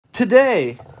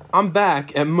Today, I'm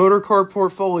back at Motorcar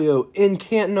Portfolio in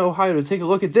Canton, Ohio to take a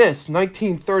look at this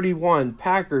 1931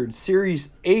 Packard Series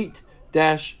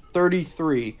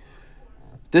 8-33.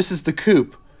 This is the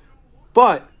coupe.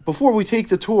 But before we take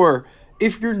the tour,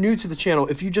 if you're new to the channel,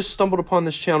 if you just stumbled upon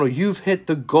this channel, you've hit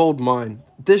the gold mine.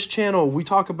 This channel, we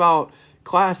talk about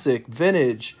classic,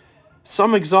 vintage,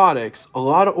 some exotics, a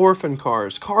lot of orphan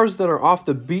cars, cars that are off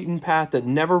the beaten path that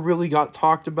never really got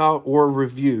talked about or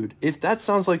reviewed. If that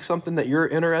sounds like something that you're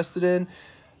interested in,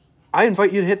 I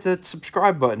invite you to hit that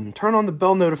subscribe button. Turn on the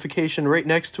bell notification right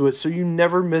next to it so you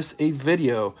never miss a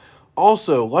video.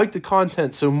 Also, like the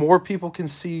content so more people can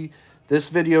see this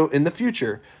video in the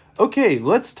future. Okay,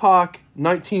 let's talk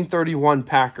 1931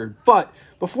 Packard. But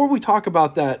before we talk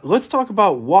about that, let's talk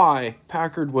about why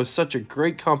Packard was such a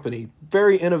great company,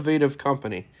 very innovative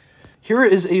company. Here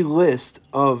is a list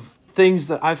of things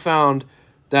that I found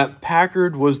that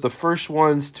Packard was the first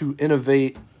ones to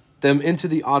innovate them into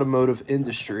the automotive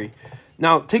industry.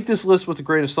 Now, take this list with a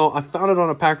grain of salt. I found it on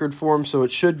a Packard forum, so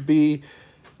it should be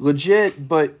legit,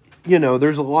 but, you know,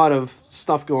 there's a lot of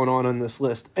stuff going on in this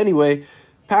list. Anyway,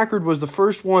 Packard was the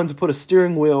first one to put a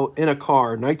steering wheel in a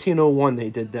car. 1901 they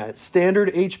did that.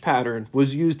 Standard H pattern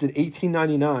was used in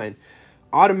 1899.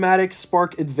 Automatic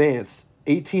spark advance,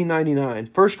 1899.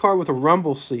 First car with a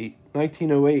rumble seat,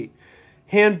 1908.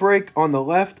 Handbrake on the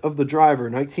left of the driver,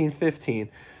 1915.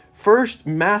 First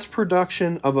mass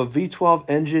production of a V12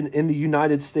 engine in the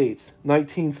United States,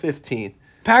 1915.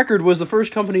 Packard was the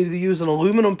first company to use an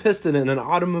aluminum piston in an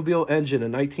automobile engine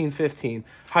in 1915.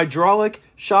 Hydraulic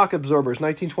shock absorbers,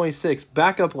 1926.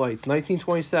 Backup lights,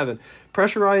 1927.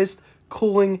 Pressurized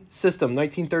cooling system,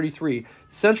 1933.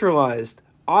 Centralized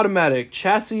automatic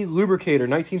chassis lubricator,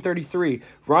 1933.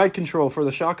 Ride control for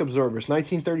the shock absorbers,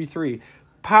 1933.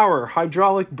 Power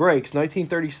hydraulic brakes,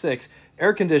 1936.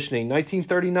 Air conditioning,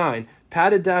 1939.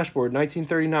 Padded dashboard,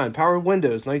 1939. Power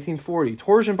windows, 1940.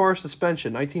 Torsion bar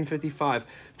suspension, 1955.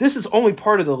 This is only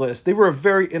part of the list. They were a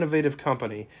very innovative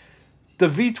company. The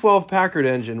V12 Packard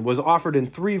engine was offered in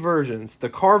 3 versions: the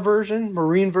car version,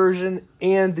 marine version,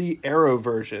 and the aero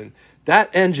version. That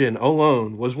engine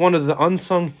alone was one of the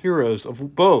unsung heroes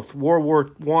of both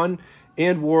World War I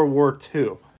and World War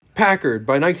II. Packard,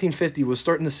 by 1950, was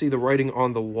starting to see the writing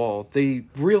on the wall. They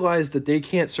realized that they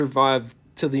can't survive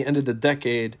till the end of the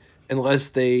decade unless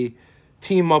they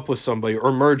team up with somebody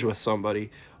or merge with somebody.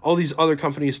 All these other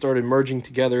companies started merging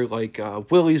together, like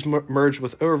Willys merged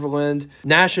with Overland.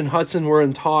 Nash and Hudson were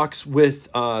in talks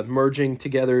with merging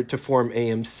together to form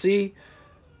AMC.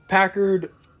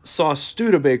 Packard saw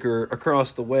Studebaker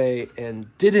across the way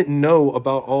and didn't know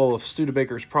about all of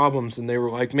Studebaker's problems, and they were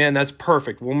like, man, that's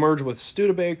perfect. We'll merge with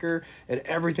Studebaker and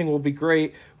everything will be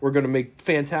great. We're going to make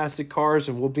fantastic cars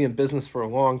and we'll be in business for a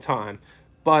long time.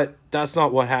 But that's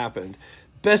not what happened.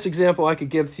 Best example I could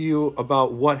give to you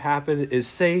about what happened is,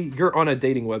 say you're on a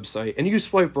dating website and you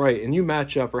swipe right and you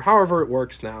match up, or however it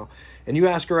works now, and you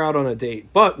ask her out on a date.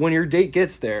 But when your date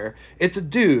gets there, it's a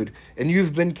dude and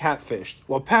you've been catfished.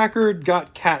 Well, Packard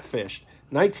got catfished.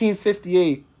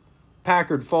 1958,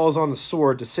 Packard falls on the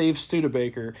sword to save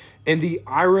Studebaker, and the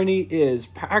irony is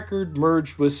Packard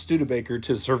merged with Studebaker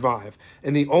to survive,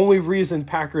 and the only reason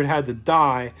Packard had to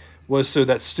die was so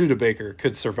that Studebaker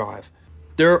could survive.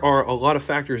 There are a lot of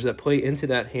factors that play into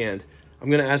that hand. I'm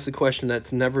going to ask the question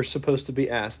that's never supposed to be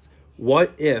asked.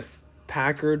 What if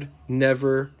Packard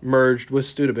never merged with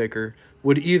Studebaker?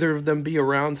 Would either of them be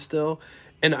around still?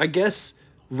 And I guess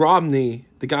Romney,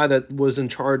 the guy that was in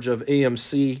charge of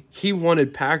AMC, he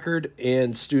wanted Packard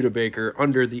and Studebaker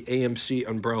under the AMC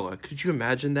umbrella. Could you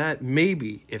imagine that?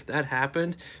 Maybe, if that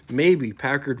happened, maybe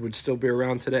Packard would still be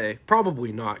around today.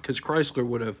 Probably not, because Chrysler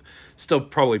would have still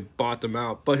probably bought them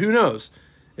out. But who knows?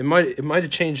 It might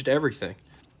have changed everything.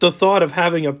 The thought of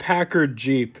having a Packard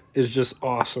Jeep is just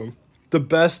awesome. The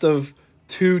best of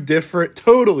two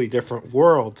totally different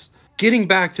worlds. Getting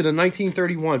back to the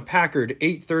 1931 Packard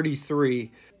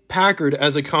 833, Packard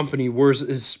as a company was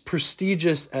as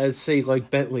prestigious as, say,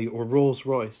 like Bentley or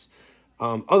Rolls-Royce.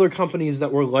 Other companies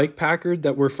that were like Packard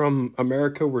that were from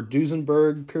America were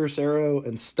Duesenberg, Pierce Arrow,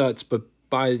 and Stutz. But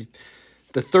by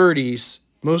the 30s,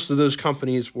 most of those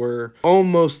companies were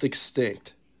almost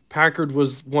extinct. Packard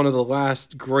was one of the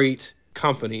last great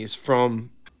companies from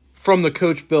the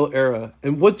coach-built era.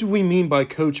 And what do we mean by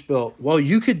coach-built? Well,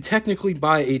 you could technically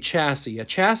buy a chassis. A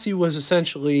chassis was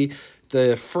essentially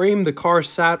the frame the car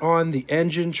sat on, the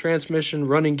engine, transmission,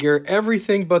 running gear,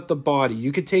 everything but the body.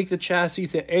 You could take the chassis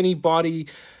to any body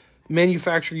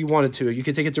manufacturer you wanted to. You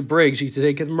could take it to Briggs, you could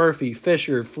take it to Murphy,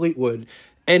 Fisher, Fleetwood,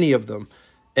 any of them.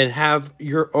 and have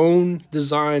your own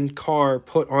designed car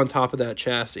put on top of that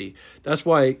chassis. That's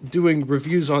why doing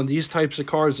reviews on these types of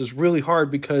cars is really hard,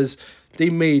 because they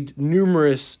made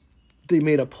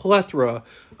a plethora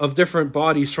of different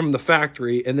bodies from the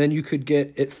factory, and then you could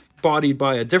get it bodied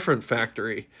by a different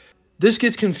factory. This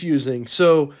gets confusing.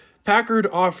 So Packard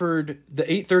offered the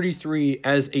 833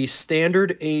 as a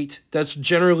standard 8. That's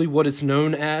generally what it's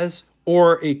known as,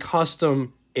 or a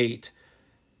custom 8.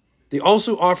 They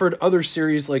also offered other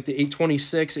series like the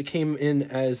 826. It came in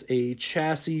as a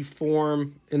chassis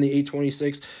form in the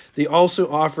 826. They also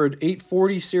offered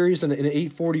 840 series and an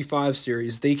 845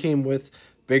 series. They came with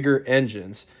bigger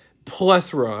engines.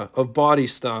 Plethora of body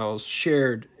styles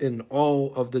shared in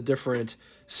all of the different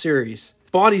series.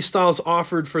 Body styles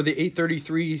offered for the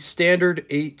 833 standard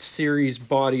 8 series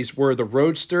bodies were the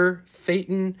Roadster,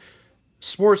 Phaeton,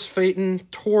 Sports Phaeton,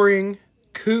 Touring,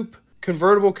 Coupe,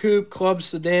 Convertible Coupe, Club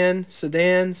Sedan,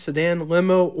 Sedan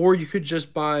Limo, or you could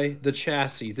just buy the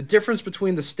chassis. The difference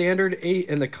between the standard 8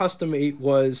 and the custom 8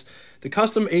 was the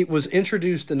custom 8 was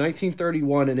introduced in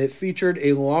 1931 and it featured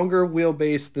a longer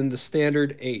wheelbase than the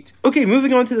standard 8. Okay,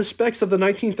 moving on to the specs of the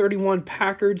 1931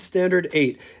 Packard Standard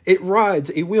 8. It rides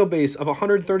a wheelbase of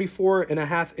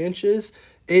 134.5 inches.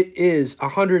 It is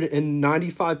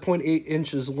 195.8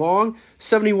 inches long,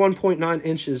 71.9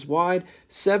 inches wide,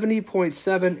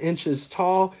 70.7 inches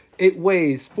tall. It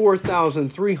weighs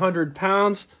 4,300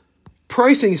 pounds.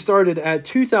 Pricing started at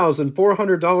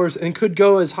 $2,400 and could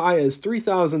go as high as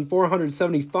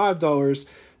 $3,475.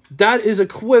 That is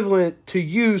equivalent to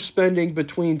you spending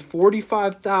between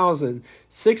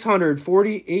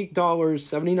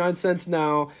 $45,648.79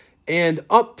 now and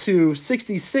up to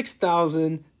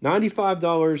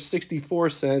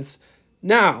 $66,095.64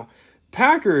 now.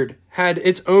 Packard had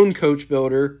its own coach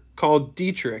builder called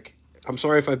Dietrich. I'm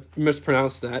sorry if I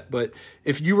mispronounced that, but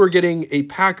if you were getting a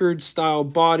Packard style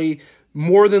body,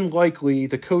 more than likely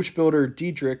the coach builder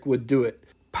Dietrich would do it.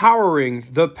 Powering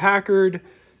the Packard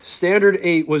Standard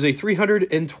 8 was a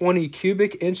 320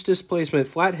 cubic inch displacement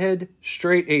flathead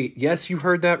straight 8. Yes, you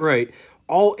heard that right.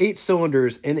 All 8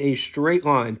 cylinders in a straight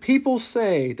line. People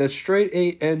say that straight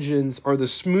 8 engines are the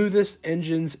smoothest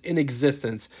engines in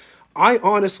existence. I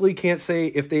honestly can't say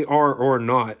if they are or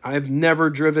not. I've never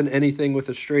driven anything with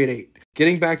a straight 8.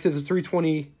 Getting back to the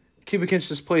 320 cubic inch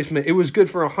displacement, it was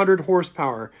good for 100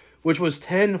 horsepower, which was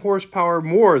 10 horsepower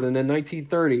more than in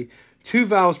 1930. 2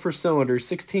 valves per cylinder,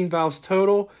 16 valves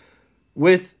total,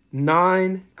 with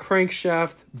 9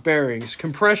 crankshaft bearings.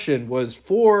 Compression was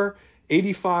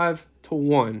 485 to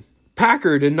 1.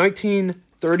 Packard in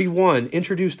 1931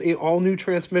 introduced an all-new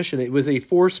transmission. It was a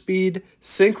 4-speed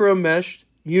synchro mesh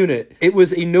unit. It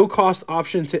was a no-cost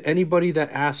option to anybody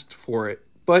that asked for it.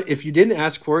 But if you didn't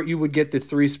ask for it, you would get the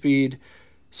 3-speed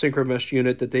synchro mesh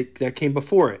unit that came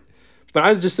before it. But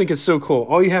I just think it's so cool.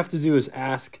 All you have to do is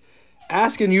ask.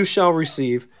 Ask and you shall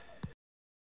receive.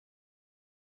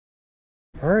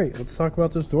 All right, let's talk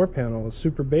about this door panel. It's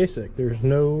super basic. There's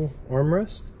no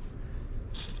armrest.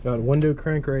 Got a window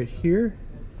crank right here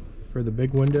for the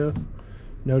big window.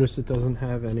 Notice it doesn't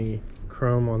have any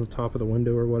chrome on the top of the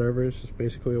window or whatever. It's just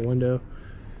basically a window.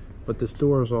 But this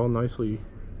door is all nicely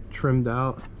trimmed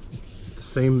out. The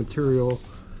same material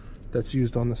that's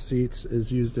used on the seats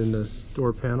is used in the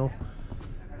door panel.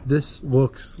 This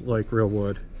looks like real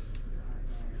wood,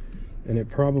 and it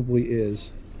probably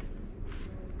is.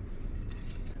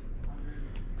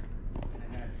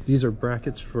 These are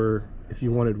brackets for if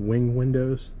you wanted wing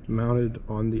windows mounted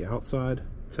on the outside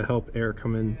to help air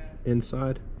come in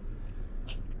inside.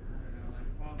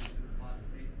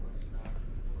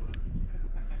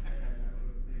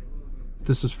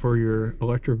 This is for your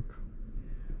electric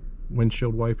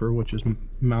windshield wiper, which is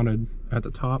mounted at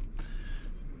the top.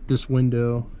 This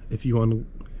window, if you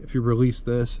release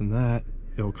this and that,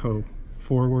 it'll go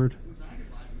forward,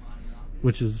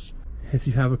 which is if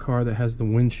you have a car that has the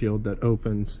windshield that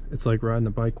opens, it's like riding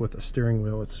a bike with a steering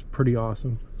wheel. It's pretty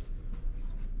awesome.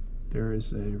 There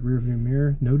is a rear view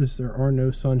mirror. Notice there are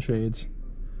no sunshades.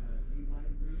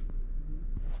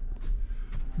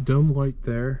 Dome light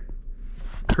there.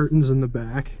 Curtains in the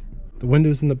back. The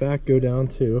windows in the back go down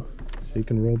too, so you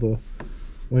can roll the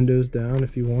windows down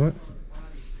if you want.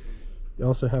 You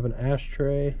also have an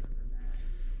ashtray.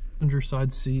 Passenger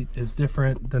side seat is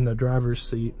different than the driver's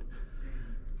seat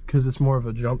because it's more of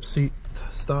a jump seat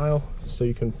style, so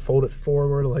you can fold it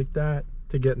forward like that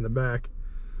to get in the back.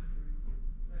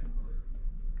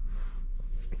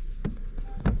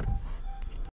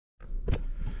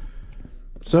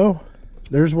 So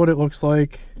there's what it looks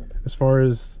like as far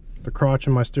as the crotch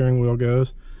of my steering wheel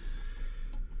goes.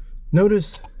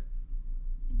 Notice,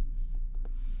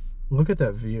 look at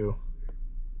that view.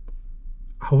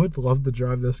 I would love to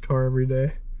drive this car every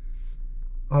day.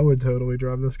 I would totally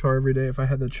drive this car every day if I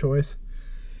had the choice.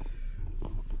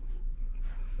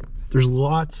 There's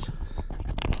lots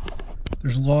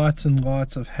and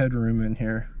lots of headroom in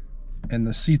here, and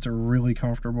the seats are really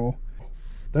comfortable.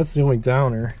 That's the only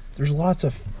downer. There's lots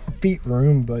of feet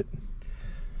room, but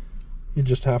you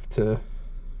just have to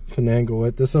finagle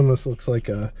it. This almost looks like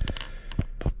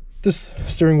this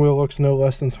steering wheel looks no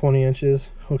less than 20 inches.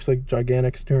 Looks like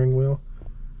gigantic steering wheel.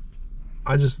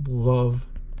 I just love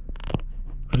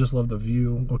the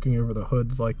view looking over the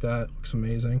hood like that. Looks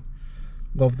amazing.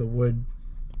 Love the wood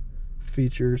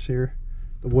features here,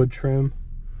 the wood trim.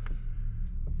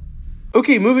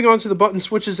 Okay, moving on to the button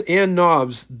switches and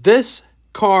knobs. This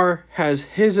car has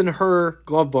his and her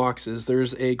glove boxes.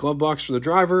 There's a glove box for the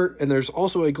driver, and there's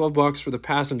also a glove box for the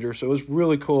passenger. So it's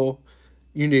really cool,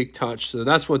 unique touch. So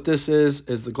that's what this is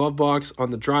the glove box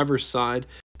on the driver's side.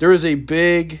 There is a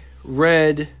big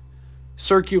red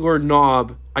circular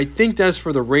knob. I think that's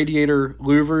for the radiator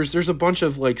louvers. There's a bunch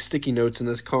of like sticky notes in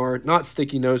this car. Not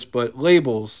sticky notes, but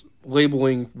labels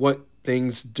labeling what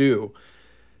things do.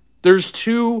 There's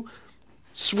two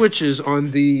switches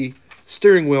on the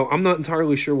steering wheel. I'm not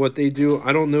entirely sure what they do.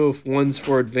 I don't know if one's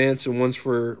for advance and one's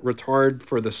for retard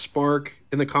for the spark.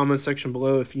 In the comment section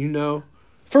below if you know.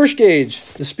 First gauge,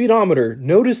 the speedometer.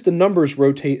 Notice the numbers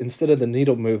rotate instead of the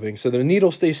needle moving. So the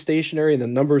needle stays stationary and the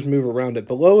numbers move around it.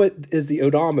 Below it is the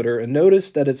odometer, and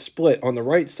notice that it's split. On the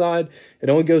right side, it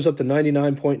only goes up to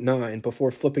 99.9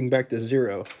 before flipping back to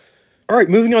 0. All right,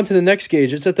 moving on to the next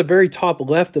gauge. It's at the very top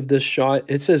left of this shot.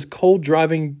 It says cold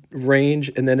driving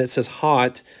range, and then it says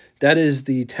hot. That is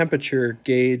the temperature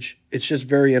gauge. It's just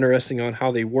very interesting on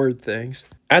how they word things.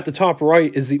 At the top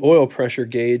right is the oil pressure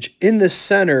gauge. In the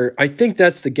center, I think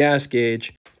that's the gas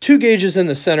gauge. Two gauges in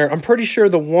the center. I'm pretty sure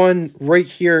the one right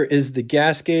here is the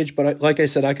gas gauge, but like I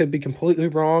said, I could be completely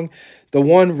wrong. The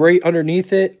one right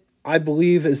underneath it, I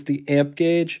believe, is the amp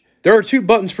gauge. There are two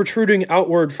buttons protruding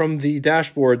outward from the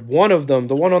dashboard. One of them,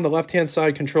 the one on the left-hand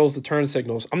side, controls the turn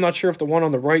signals. I'm not sure if the one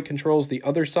on the right controls the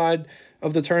other side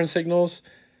of the turn signals.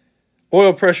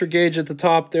 Oil pressure gauge at the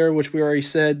top there, which we already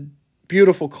said.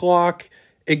 Beautiful clock.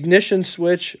 Ignition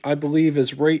switch, I believe,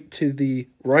 is right to the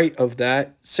right of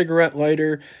that. Cigarette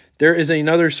lighter. There is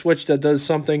another switch that does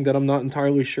something that I'm not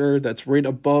entirely sure. That's right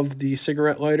above the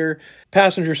cigarette lighter.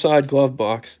 Passenger side glove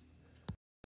box.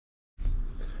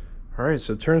 All right,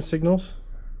 so turn signals.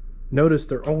 Notice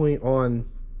they're only on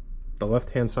the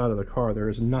left-hand side of the car. There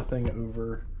is nothing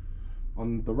over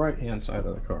on the right-hand side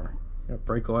of the car. You got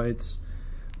brake lights,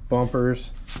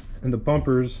 bumpers, and the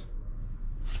bumpers,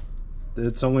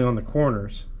 it's only on the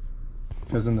corners,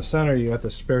 because in the center you got the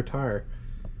spare tire.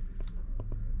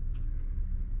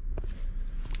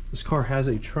 This car has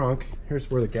a trunk. Here's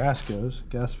where the gas goes,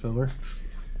 gas filler.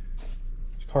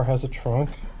 This car has a trunk.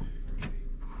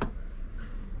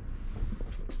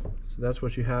 So that's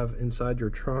what you have inside your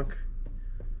trunk.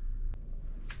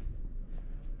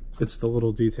 It's the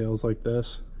little details like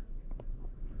this.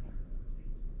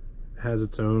 It has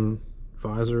its own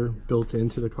visor built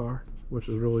into the car, which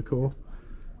is really cool.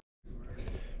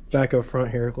 Back up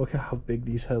front here, look at how big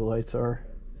these headlights are.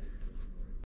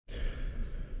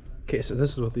 Okay, so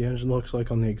this is what the engine looks like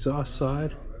on the exhaust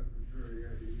side.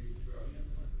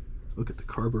 Look at the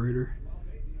carburetor.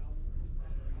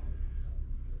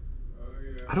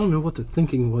 I don't know what the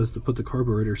thinking was to put the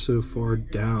carburetor so far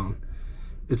down.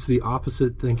 It's the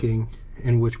opposite thinking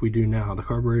in which we do now. The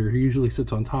carburetor usually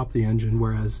sits on top of the engine,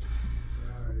 whereas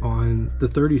on the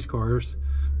 30s cars,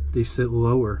 they sit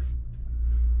lower.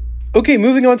 Okay,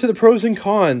 moving on to the pros and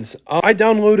cons. I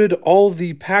downloaded all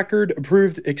the Packard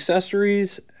approved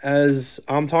accessories. As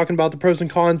I'm talking about the pros and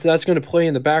cons, that's going to play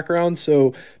in the background.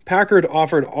 So Packard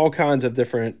offered all kinds of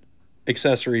different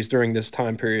accessories during this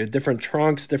time period. Different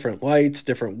trunks, different lights,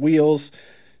 different wheels.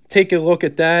 Take a look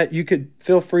at that. You could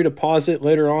feel free to pause it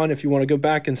later on if you want to go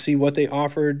back and see what they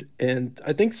offered. And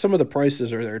I think some of the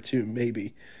prices are there too,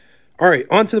 maybe. All right,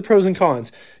 on to the pros and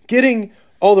cons. Getting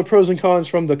all the pros and cons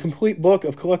from the complete book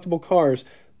of collectible cars.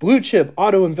 Blue Chip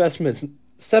Auto Investments,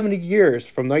 70 years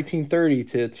from 1930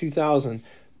 to 2000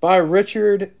 by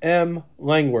Richard M.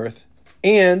 Langworth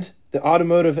and the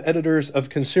Automotive Editors of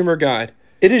Consumer Guide.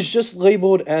 It is just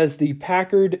labeled as the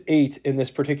Packard 8 in this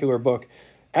particular book.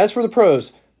 As for the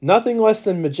pros, nothing less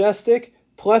than majestic,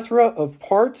 plethora of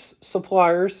parts,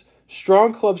 suppliers,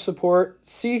 strong club support,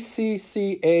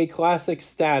 CCCA classic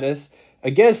status.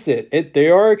 Against it, they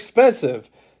are expensive.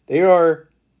 They are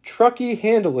trucky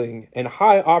handling and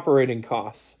high operating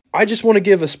costs. I just want to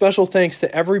give a special thanks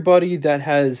to everybody that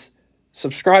has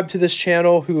subscribed to this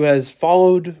channel, who has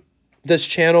followed this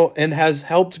channel and has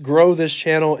helped grow this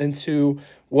channel into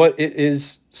what it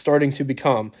is starting to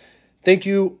become. Thank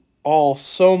you all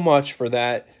so much for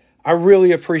that. I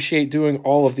really appreciate doing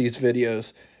all of these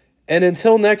videos. And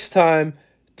until next time,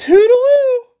 toodaloo!